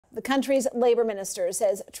The country's Labour Minister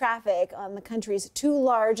says traffic on the country's two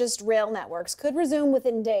largest rail networks could resume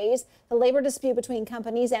within days. The labour dispute between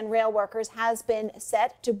companies and rail workers has been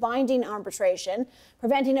set to binding arbitration,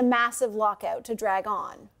 preventing a massive lockout to drag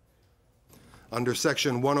on. Under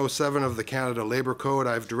Section 107 of the Canada Labour Code,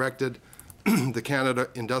 I've directed the Canada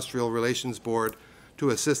Industrial Relations Board to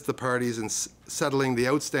assist the parties in settling the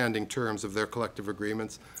outstanding terms of their collective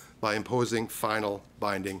agreements by imposing final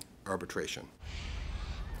binding arbitration.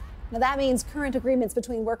 Now that means current agreements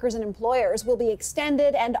between workers and employers will be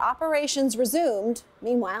extended and operations resumed.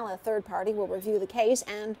 Meanwhile, a third party will review the case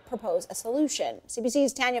and propose a solution.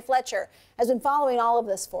 CBC's Tanya Fletcher has been following all of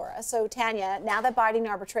this for us. So Tanya, now that binding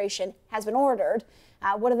arbitration has been ordered,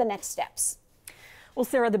 what are the next steps? Well,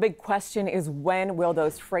 Sarah, the big question is when will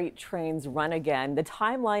those freight trains run again? The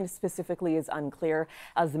timeline specifically is unclear.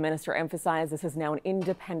 As the minister emphasized, this is now an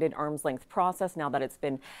independent arm's length process now that it's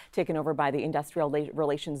been taken over by the Industrial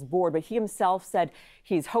Relations Board. But he himself said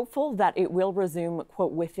he's hopeful that it will resume,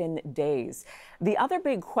 quote, within days. The other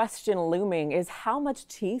big question looming is how much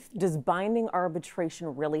teeth does binding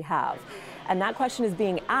arbitration really have? And that question is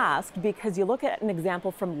being asked because you look at an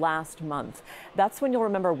example from last month. That's when you'll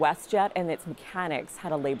remember WestJet and its mechanics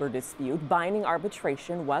had a labor dispute. Binding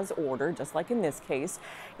arbitration was ordered, just like in this case.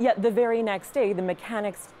 Yet the very next day, the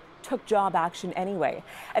mechanics took job action anyway.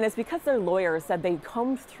 And it's because their lawyers said they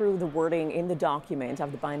combed through the wording in the document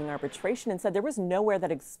of the binding arbitration and said there was nowhere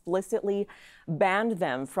that explicitly banned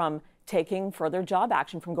them from taking further job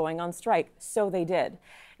action, from going on strike. So they did.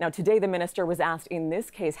 Now, today, the minister was asked in this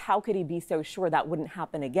case, how could he be so sure that wouldn't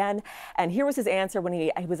happen again? And here was his answer when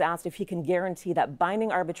he was asked if he can guarantee that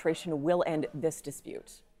binding arbitration will end this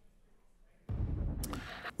dispute.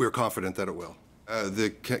 We're confident that it will. The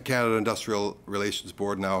Canada Industrial Relations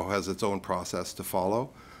Board now has its own process to follow.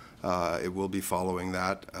 It will be following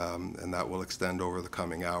that, and that will extend over the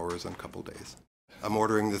coming hours and couple days. I'm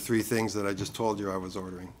ordering the three things that I just told you I was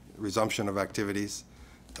ordering: resumption of activities,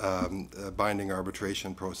 binding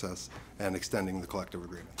arbitration process, and extending the collective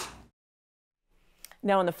agreement.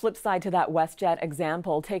 Now, on the flip side to that WestJet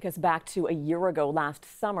example, take us back to a year ago last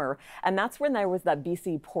summer, and that's when there was that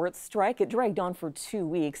BC port strike. It dragged on for 2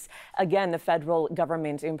 weeks. Again, the federal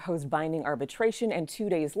government imposed binding arbitration, and 2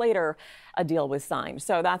 days later, a deal was signed.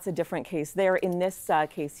 So that's a different case there. In this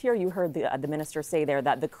case here, you heard the minister say there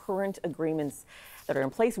that the current agreements that are in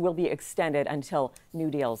place will be extended until new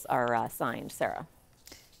deals are signed. Sarah.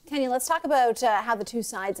 Tanya, let's talk about how the two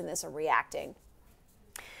sides in this are reacting.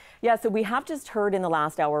 Yeah, so we have just heard in the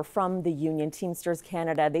last hour from the union Teamsters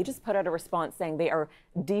Canada. They just put out a response saying they are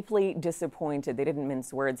deeply disappointed. They didn't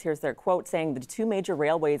mince words. Here's their quote saying the two major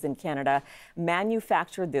railways in Canada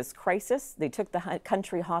manufactured this crisis. They took the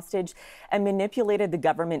country hostage and manipulated the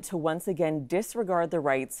government to once again disregard the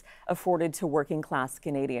rights afforded to working class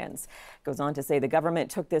Canadians. Goes on to say the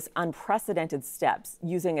government took this unprecedented steps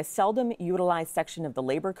using a seldom utilized section of the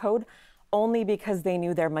Labour Code only because they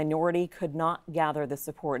knew their minority could not gather the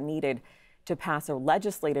support needed to pass a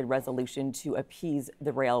legislated resolution to appease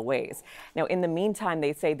the railways. Now, in the meantime,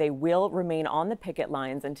 they say they will remain on the picket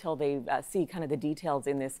lines until they see kind of the details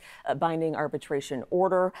in this binding arbitration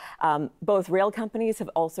order. Both rail companies have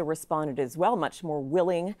also responded as well, much more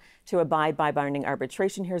willing to abide by binding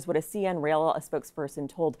arbitration. Here's what a CN Rail spokesperson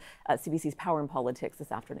told CBC's Power and Politics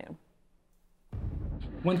this afternoon.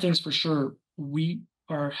 One thing's for sure, we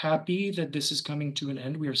are happy that this is coming to an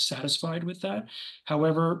end. We are satisfied with that.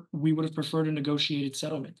 However, we would have preferred a negotiated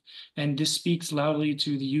settlement. And this speaks loudly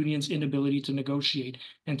to the union's inability to negotiate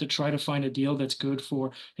and to try to find a deal that's good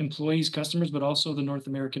for employees, customers, but also the North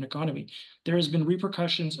American economy. There has been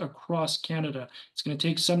repercussions across Canada. It's going to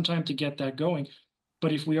take some time to get that going.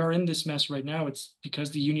 But if we are in this mess right now, it's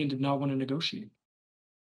because the union did not want to negotiate.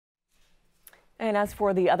 And as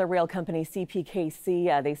for the other rail company,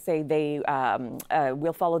 CPKC, they say they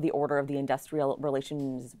will follow the order of the Industrial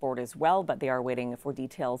Relations Board as well, but they are waiting for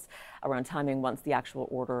details around timing once the actual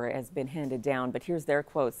order has been handed down. But here's their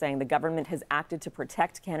quote saying the government has acted to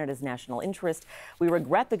protect Canada's national interest. We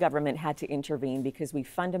regret the government had to intervene because we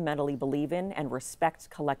fundamentally believe in and respect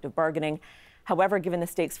collective bargaining. However, given the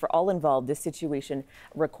stakes for all involved, this situation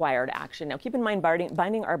required action. Now, keep in mind,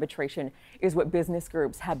 binding arbitration is what business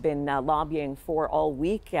groups have been lobbying for all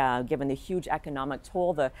week, given the huge economic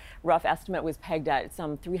toll. The rough estimate was pegged at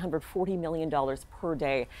some $340 million per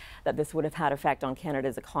day that this would have had effect on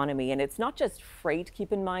Canada's economy. And it's not just freight,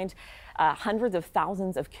 keep in mind. Hundreds of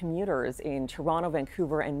thousands of commuters in Toronto,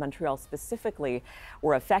 Vancouver, and Montreal specifically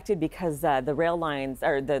were affected because the rail lines,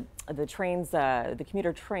 or the trains, the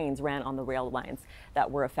commuter trains ran on the rail lines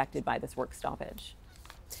that were affected by this work stoppage.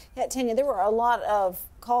 Yeah, Tanya, there were a lot of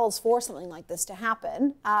calls for something like this to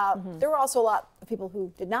happen. There were also a lot of people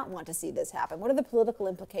who did not want to see this happen. What are the political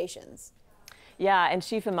implications? Yeah, and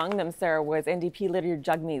chief among them, Sarah, was NDP leader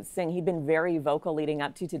Jagmeet Singh. He'd been very vocal leading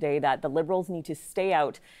up to today that the Liberals need to stay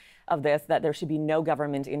out of this, that there should be no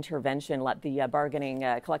government intervention, let the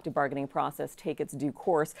collective bargaining process take its due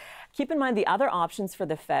course. Keep in mind the other options for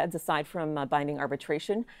the feds, aside from binding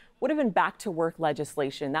arbitration, would have been back to work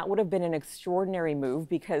legislation. That would have been an extraordinary move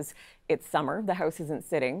because it's summer, the House isn't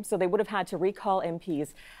sitting, so they would have had to recall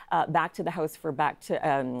MPs back to the House for back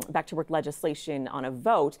to work legislation on a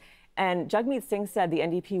vote. And Jagmeet Singh said the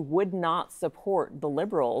NDP would not support the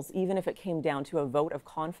Liberals, even if it came down to a vote of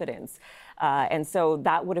confidence. And so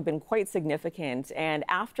that would have been quite significant. And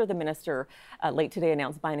after the minister late today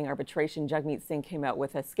announced binding arbitration, Jagmeet Singh came out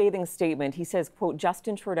with a scathing statement. He says, quote,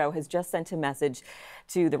 Justin Trudeau has just sent a message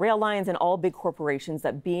to the rail lines and all big corporations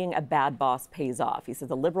that being a bad boss pays off. He says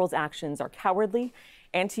the Liberals' actions are cowardly,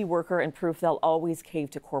 anti-worker, and proof they'll always cave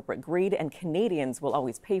to corporate greed, and Canadians will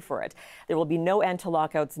always pay for it. There will be no end to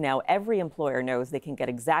lockouts now. Every employer knows they can get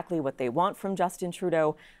exactly what they want from Justin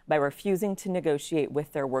Trudeau by refusing to negotiate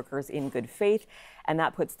with their workers in good faith, and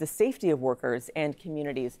that puts the safety of workers and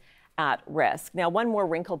communities at risk. Now, one more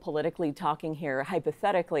wrinkle politically talking here,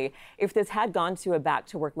 hypothetically, if this had gone to a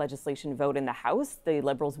back-to-work legislation vote in the House, the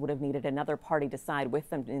Liberals would have needed another party to side with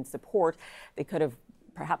them in support. They could have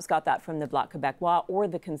perhaps got that from the Bloc Québécois or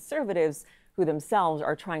the Conservatives, who themselves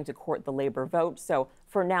are trying to court the Labour vote. So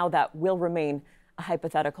for now, that will remain a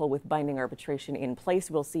hypothetical with binding arbitration in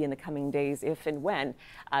place. We'll see in the coming days if and when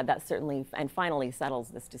that certainly and finally settles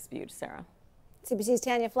this dispute. Sarah. CBC's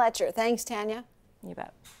Tanya Fletcher. Thanks, Tanya. You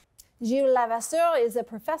bet. Gilles LeVasseur is a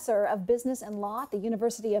professor of business and law at the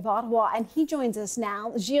University of Ottawa, and he joins us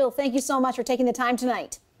now. Gilles, thank you so much for taking the time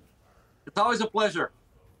tonight. It's always a pleasure.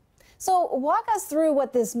 So walk us through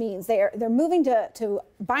what this means. They're moving to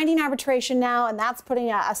binding arbitration now, and that's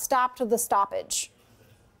putting a stop to the stoppage.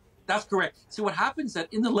 That's correct. See, what happens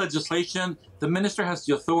that in the legislation, the minister has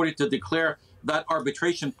the authority to declare that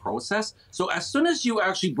arbitration process. So as soon as you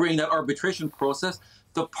actually bring that arbitration process,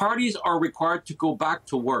 the parties are required to go back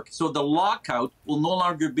to work. So the lockout will no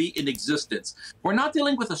longer be in existence. We're not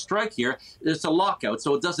dealing with a strike here. It's a lockout,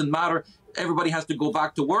 so it doesn't matter. Everybody has to go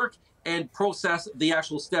back to work and process the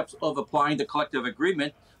actual steps of applying the collective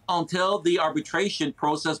agreement until the arbitration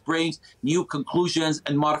process brings new conclusions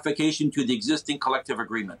and modification to the existing collective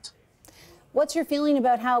agreement. What's your feeling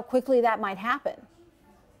about how quickly that might happen?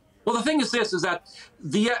 Well, the thing is this, is that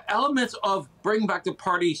the elements of bringing back the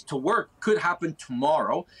parties to work could happen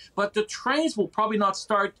tomorrow, but the trains will probably not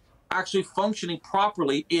start actually functioning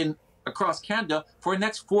properly across Canada for the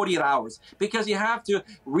next 48 hours, because you have to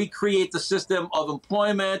recreate the system of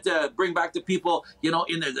employment, bring back the people, in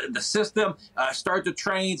the system, start the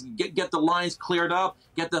trains, get the lines cleared up,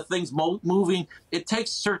 get the things moving. It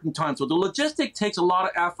takes certain time. So the logistic takes a lot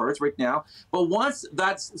of efforts right now. But once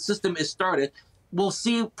that system is started, we'll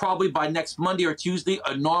see probably by next Monday or Tuesday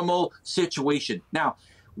a normal situation. Now,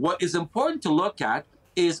 what is important to look at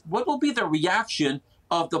is what will be the reaction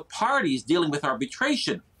of the parties dealing with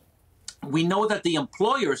arbitration. We know that the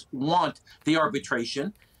employers want the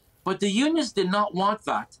arbitration, but the unions did not want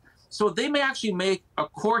that. So they may actually make a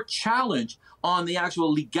court challenge on the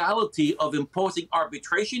actual legality of imposing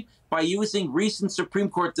arbitration by using recent Supreme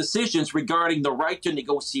Court decisions regarding the right to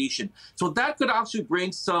negotiation. So that could actually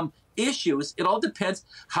bring some issues. It all depends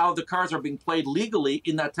how the cards are being played legally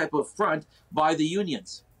in that type of front by the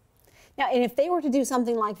unions. Now, and if they were to do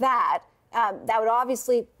something like that, that would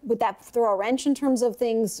obviously, would that throw a wrench in terms of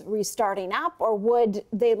things restarting up, or would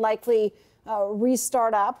they likely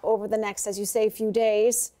restart up over the next, as you say, few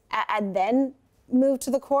days and then move to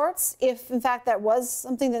the courts if, in fact, that was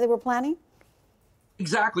something that they were planning?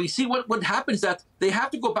 Exactly. See, what happens is that they have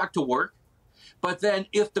to go back to work, but then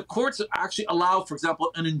if the courts actually allow, for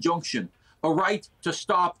example, an injunction, a right to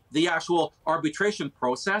stop the actual arbitration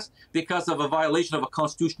process because of a violation of a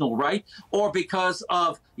constitutional right, or because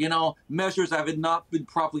of, measures that have not been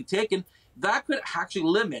properly taken, that could actually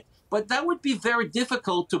limit. But that would be very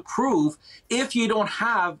difficult to prove if you don't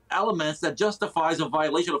have elements that justifies a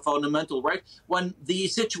violation of fundamental right when the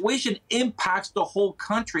situation impacts the whole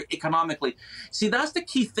country economically. See, that's the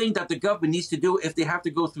key thing that the government needs to do if they have to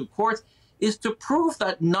go through courts, is to prove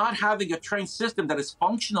that not having a train system that is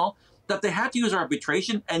functional, that they had to use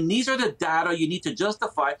arbitration, and these are the data you need to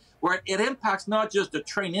justify where it impacts not just the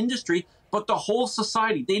train industry, but the whole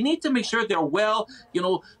society. They need to make sure they're well,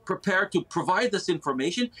 prepared to provide this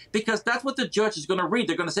information, because that's what the judge is going to read.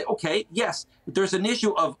 They're going to say, okay, yes, there's an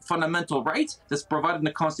issue of fundamental rights that's provided in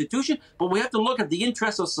the Constitution, but we have to look at the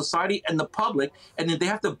interests of society and the public, and then they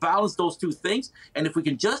have to balance those two things. And if we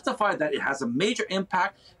can justify that it has a major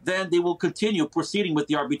impact, then they will continue proceeding with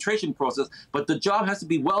the arbitration process. But the job has to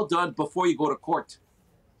be well done before you go to court.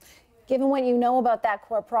 Given what you know about that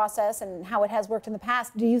court process and how it has worked in the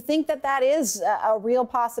past, do you think that that is a real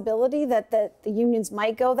possibility, that the unions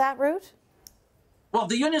might go that route? Well,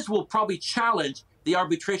 the unions will probably challenge the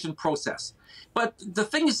arbitration process. But the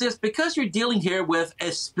thing is this, because you're dealing here with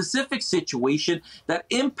a specific situation that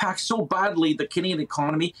impacts so badly the Canadian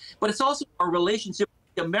economy, but it's also our relationship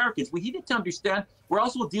with the Americans. We need to understand we're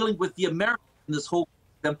also dealing with the Americans in this whole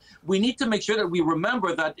system. We need to make sure that we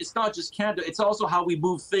remember that it's not just Canada, it's also how we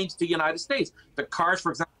move things to the United States. The cars,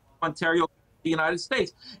 for example, Ontario, the United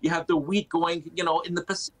States. You have the wheat going, in the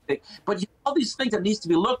Pacific. But you have all these things that needs to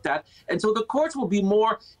be looked at. And so the courts will be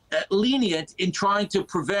more lenient in trying to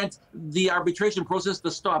prevent the arbitration process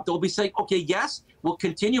to stop. They'll be saying, okay, yes, we'll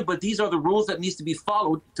continue, but these are the rules that needs to be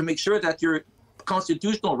followed to make sure that your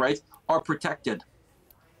constitutional rights are protected.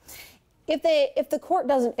 If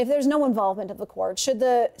there's no involvement of the court, should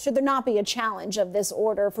there not be a challenge of this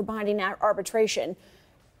order for binding arbitration?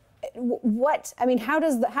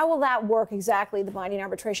 How will that work exactly, the binding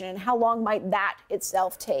arbitration, and how long might that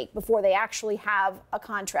itself take before they actually have a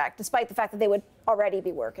contract, despite the fact that they would already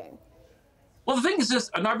be working? Well, the thing is this,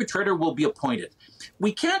 an arbitrator will be appointed.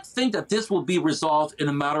 We can't think that this will be resolved in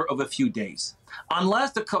a matter of a few days,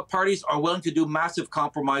 unless the parties are willing to do massive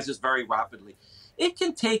compromises very rapidly. It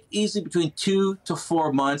can take easily between 2 to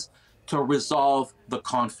 4 months to resolve the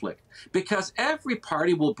conflict, because every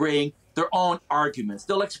party will bring their own arguments.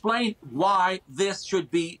 They'll explain why this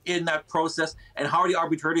should be in that process and how the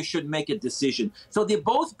arbitrator should make a decision. So they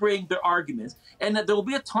both bring their arguments, and there will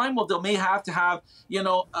be a time where they may have to have,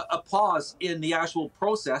 a pause in the actual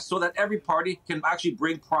process so that every party can actually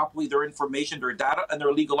bring properly their information, their data, and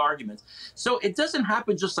their legal arguments. So it doesn't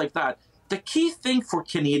happen just like that. The key thing for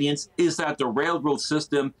Canadians is that the railroad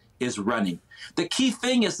system is running. The key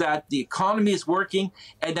thing is that the economy is working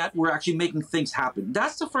and that we're actually making things happen.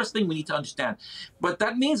 That's the first thing we need to understand. But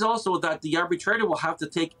that means also that the arbitrator will have to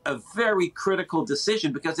take a very critical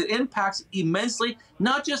decision, because it impacts immensely,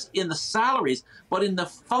 not just in the salaries, but in the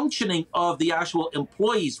functioning of the actual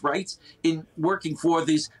employees' rights in working for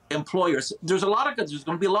these employers. There's going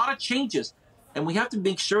to be a lot of changes, and we have to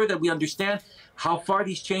make sure that we understand how far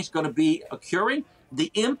these changes are going to be occurring, the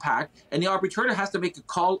impact, and the arbitrator has to make a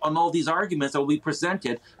call on all these arguments that will be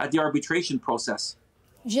presented at the arbitration process.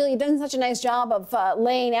 Gilles, you've done such a nice job of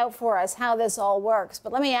laying out for us how this all works.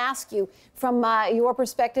 But let me ask you, from your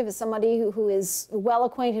perspective as somebody who is well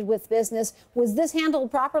acquainted with business, was this handled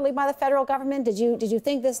properly by the federal government? Did you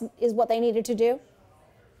think this is what they needed to do?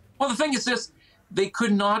 Well, the thing is this. They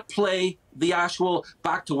could not play the actual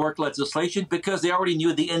back-to-work legislation because they already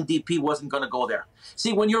knew the NDP wasn't going to go there.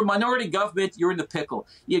 See, when you're a minority government, you're in the pickle.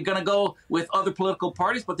 You're going to go with other political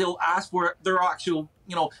parties, but they'll ask for their actual,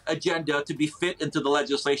 agenda to be fit into the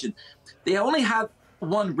legislation. They only had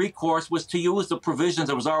one recourse, was to use the provisions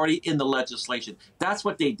that was already in the legislation. That's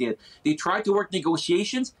what they did. They tried to work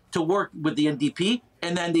negotiations to work with the NDP,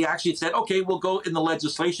 and then they actually said, okay, we'll go in the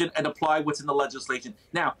legislation and apply what's in the legislation.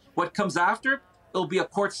 Now, what comes after? It'll be a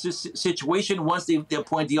court situation once they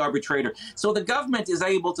appoint the arbitrator. So the government is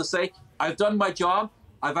able to say, I've done my job.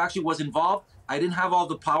 I've actually was involved. I didn't have all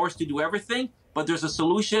the powers to do everything, but there's a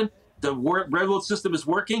solution. The railroad system is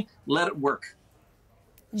working. Let it work.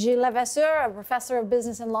 Gilles LeVasseur, a professor of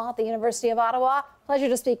business and law at the University of Ottawa. Pleasure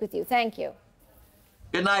to speak with you. Thank you.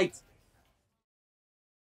 Good night.